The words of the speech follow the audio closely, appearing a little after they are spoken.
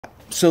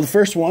So the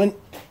first one,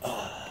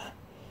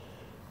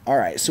 all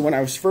right, so when I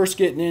was first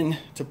getting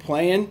into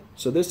playing,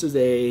 so this is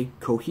a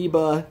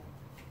Cohiba,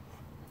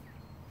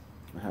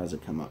 how does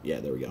it come up? Yeah,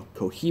 there we go.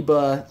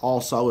 Cohiba, all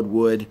solid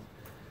wood,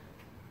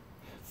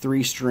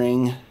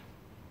 3-string.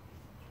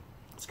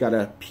 It's got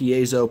a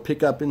piezo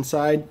pickup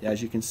inside.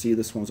 As you can see,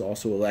 this one's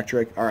also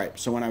electric. All right,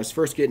 so when I was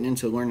first getting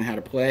into learning how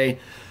to play,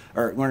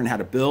 or learning how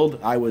to build,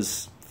 I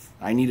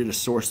needed a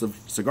source of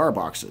cigar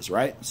boxes,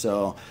 right?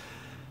 So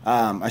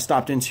I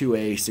stopped into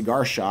a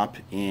cigar shop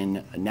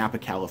in Napa,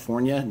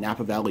 California,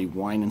 Napa Valley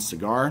Wine and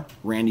Cigar.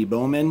 Randy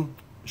Bowman,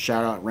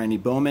 shout out Randy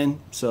Bowman.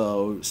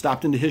 So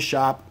stopped into his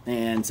shop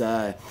and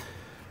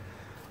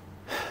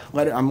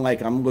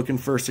I'm looking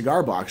for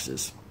cigar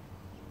boxes.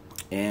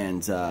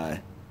 And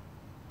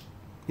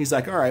he's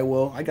like, all right,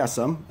 well, I got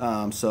some.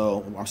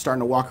 So I'm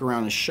starting to walk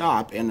around his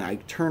shop, and I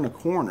turn a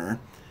corner,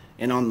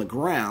 and on the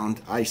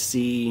ground, I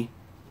see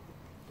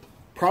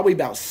probably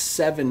about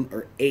 7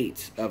 or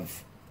 8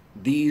 of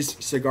these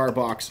cigar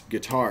box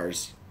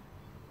guitars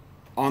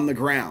on the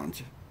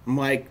ground. I'm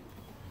like,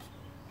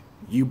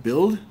 you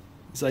build?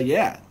 He's like,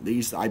 yeah,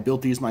 I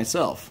built these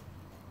myself.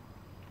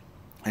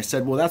 I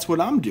said, well, that's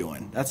what I'm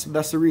doing. That's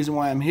the reason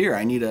why I'm here.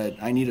 I need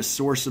a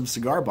source of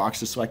cigar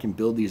boxes so I can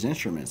build these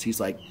instruments.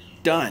 He's like,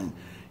 done.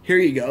 Here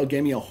you go.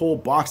 Gave me a whole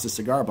box of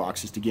cigar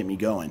boxes to get me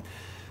going.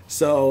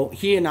 So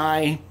he and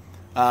I,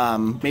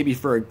 maybe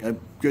for a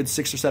good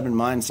 6 or 7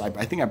 months, I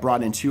think I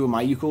brought in 2 of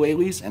my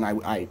ukuleles, and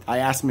I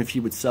asked him if he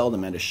would sell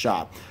them at his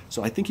shop.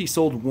 So I think he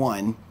sold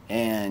one,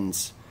 and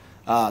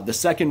the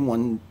second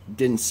one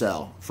didn't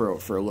sell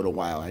for a little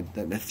while.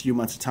 A few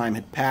months of time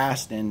had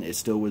passed, and it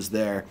still was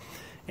there.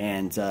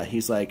 And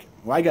he's like,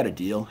 well, I got a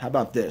deal. How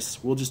about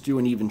this? We'll just do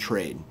an even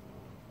trade.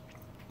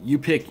 You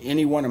pick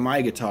any one of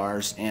my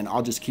guitars, and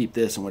I'll just keep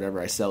this, and whatever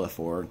I sell it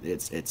for,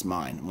 it's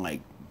mine. I'm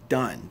like,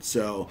 done.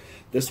 So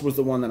this was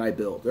the one that I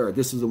built, or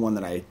this is the one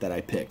that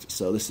I picked.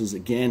 So this is,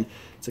 again,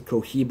 it's a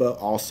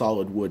Cohiba all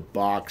solid wood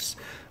box.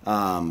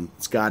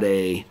 It's got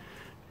a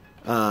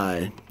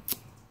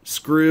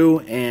screw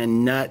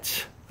and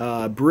nut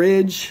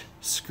bridge,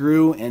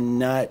 screw and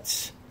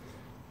nut.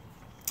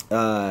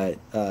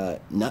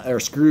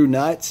 Screw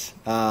nuts.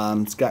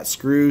 It's got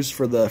screws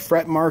for the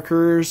fret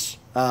markers.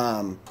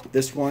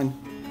 This one,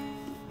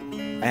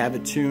 I have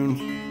it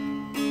tuned.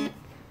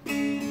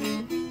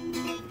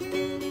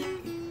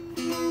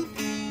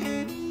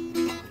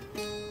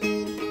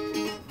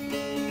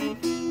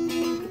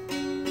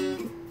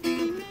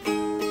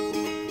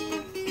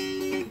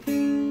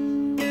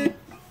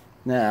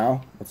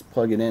 Now, let's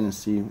plug it in and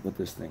see what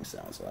this thing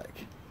sounds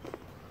like.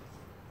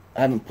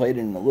 I haven't played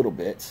it in a little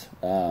bit.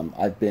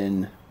 I've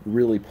been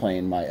really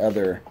playing my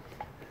other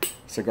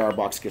cigar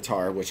box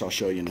guitar, which I'll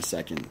show you in a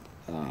second.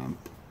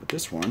 But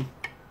this one,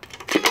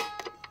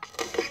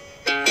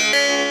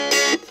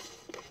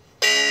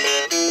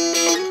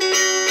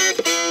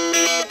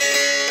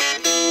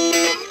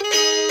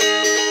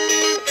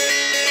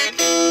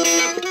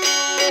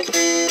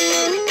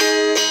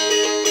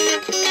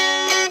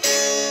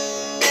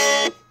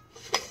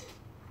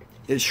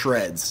 it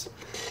shreds.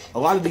 A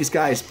lot of these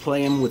guys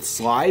play them with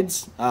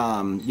slides,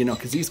 you know,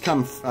 because these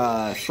come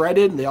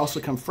fretted. They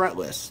also come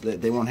fretless.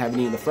 They won't have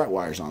any of the fret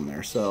wires on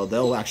there. So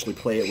they'll actually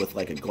play it with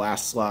like a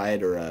glass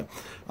slide or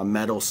a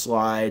metal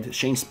slide.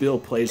 Shane Spiel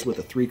plays with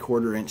a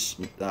 3/4 inch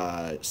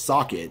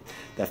socket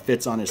that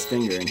fits on his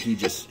finger, and he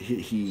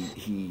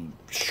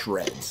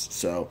shreds.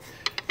 So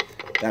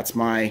that's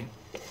my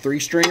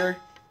 3-stringer.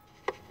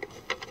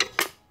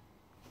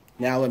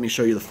 Now let me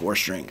show you the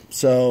 4-string.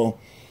 So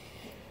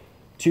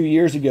 2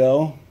 years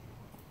ago,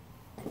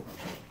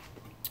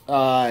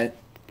 my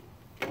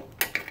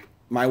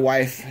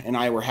wife and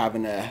I were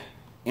having an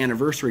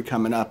anniversary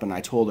coming up, and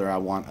I told her I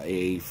want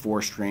a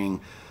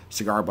 4-string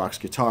cigar box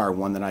guitar,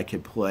 one that I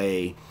could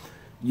play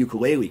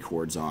ukulele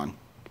chords on.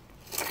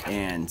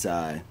 And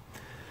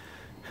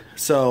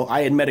so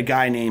I had met a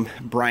guy named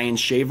Brian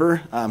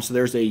Shaver. So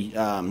there's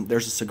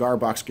a cigar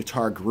box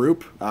guitar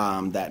group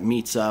that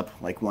meets up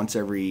like once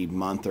every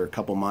month or a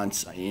couple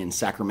months in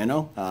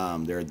Sacramento.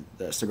 They're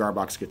the cigar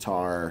box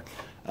guitar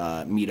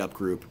meetup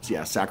group. So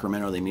yeah,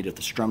 Sacramento. They meet at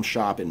the Strum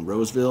Shop in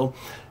Roseville,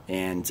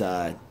 and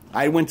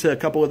I went to a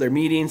couple of their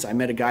meetings. I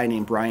met a guy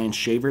named Brian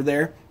Shaver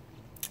there.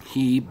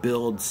 He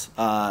builds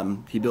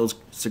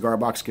cigar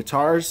box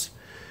guitars.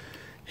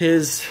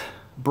 His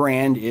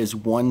brand is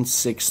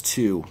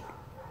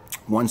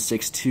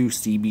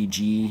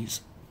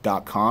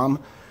 162cbgs.com.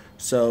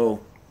 So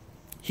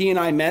he and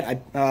I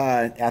met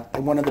at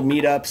one of the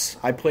meetups.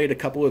 I played a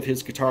couple of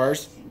his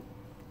guitars.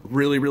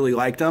 Really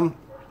liked them.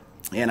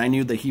 And I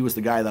knew that he was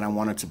the guy that I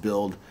wanted to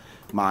build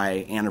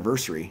my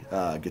anniversary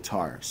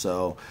guitar.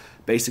 So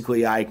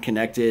basically I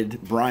connected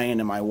Brian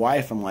and my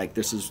wife. I'm like,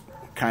 this is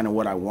kind of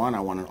what I want. I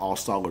want an all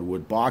solid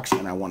wood box,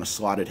 and I want a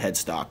slotted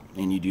headstock.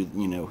 And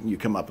you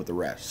come up with the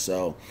rest.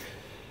 So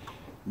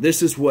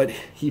this is what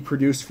he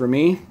produced for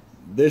me.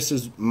 This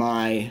is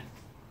my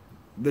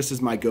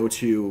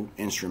go-to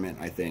instrument,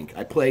 I think.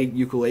 I play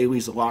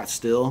ukuleles a lot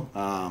still,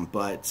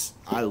 but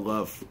I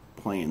love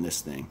playing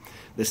this thing.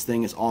 This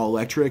thing is all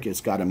electric.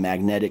 It's got a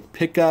magnetic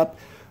pickup,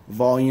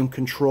 volume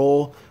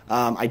control.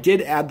 I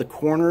did add the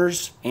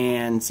corners,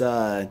 and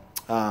I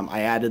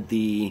added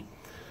the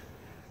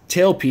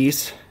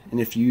tailpiece, and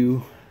if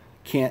you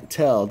can't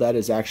tell, that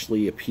is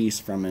actually a piece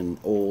from an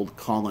old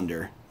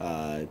colander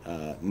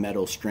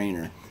metal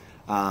strainer.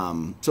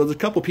 So there's a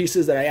couple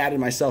pieces that I added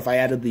myself. I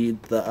added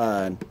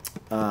the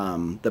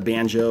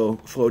banjo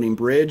floating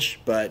bridge,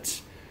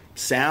 but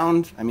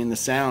sound, I mean, the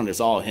sound is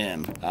all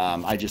him.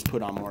 I just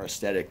put on more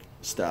aesthetic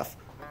stuff.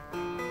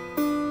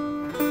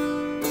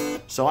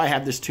 So I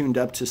have this tuned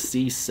up to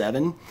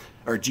C7,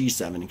 or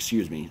G7,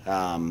 excuse me.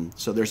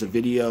 So there's a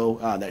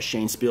video that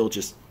Shane Spiel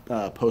just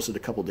posted a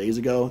couple days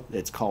ago.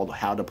 It's called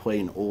How to Play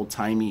an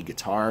Old-Timey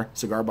Guitar,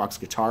 Cigar Box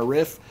Guitar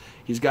Riff.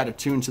 He's got it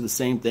tuned to the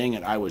same thing,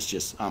 and I was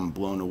just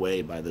blown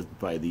away by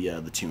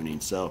the tuning.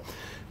 So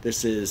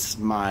this is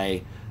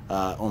my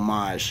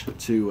homage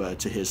to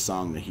his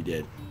song that he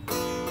did.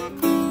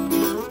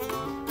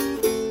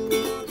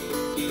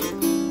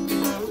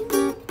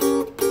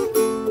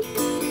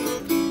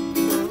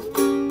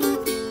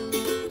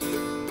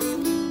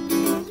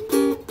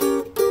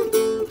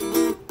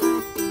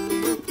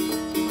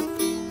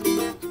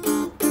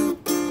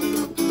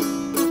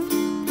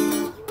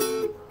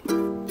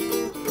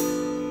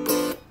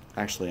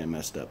 Actually, I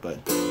messed up, but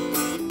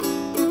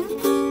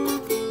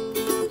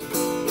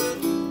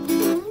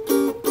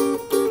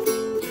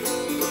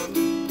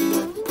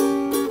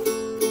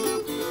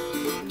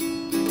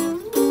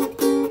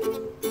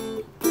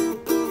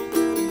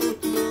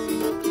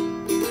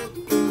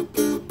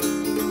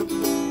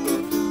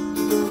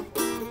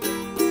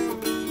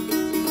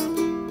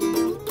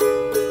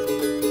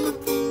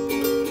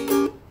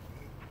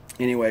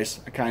anyways,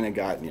 I kind of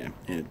got, yeah.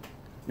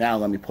 Now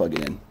let me plug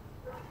it in.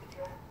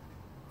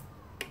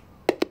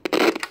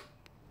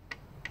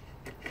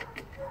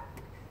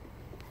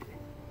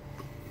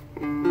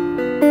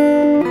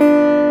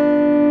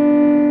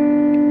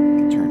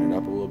 Turn it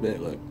up a little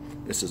bit. Look,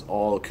 this is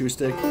all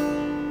acoustic.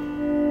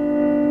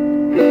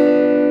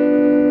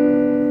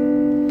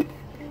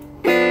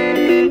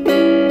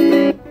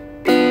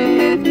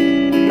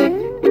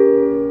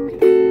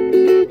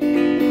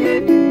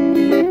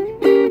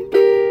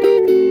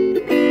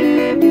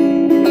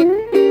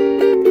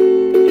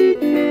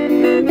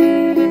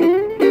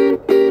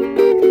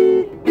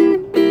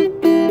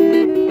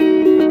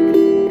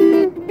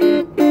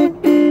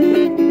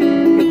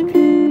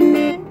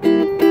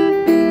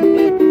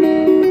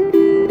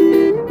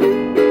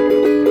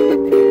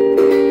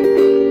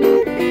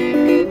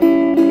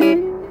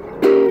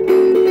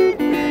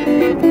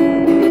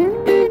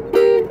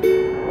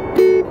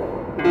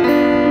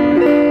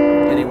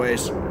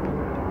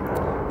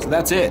 So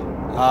that's it.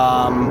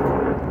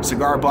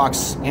 Cigar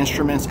Box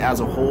instruments as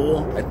a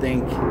whole, I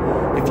think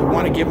if you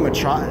want to give them a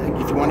try,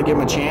 if you want to give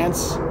them a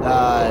chance,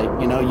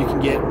 you know,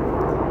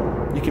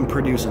 you can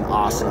produce an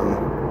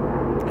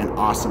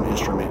awesome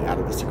instrument out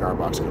of the cigar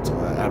box,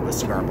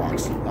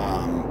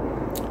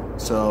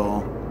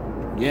 so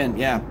again,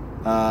 yeah,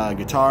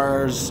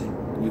 guitars,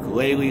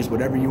 ukuleles,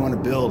 whatever you want to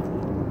build,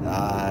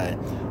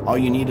 all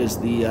you need is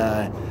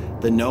the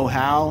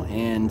know-how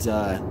and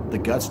the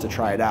guts to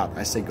try it out.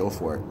 I say go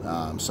for it.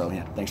 So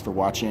yeah, thanks for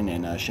watching,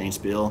 and Shane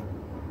Spiel,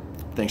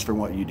 thanks for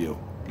what you do.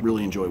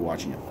 Really enjoy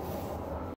watching it.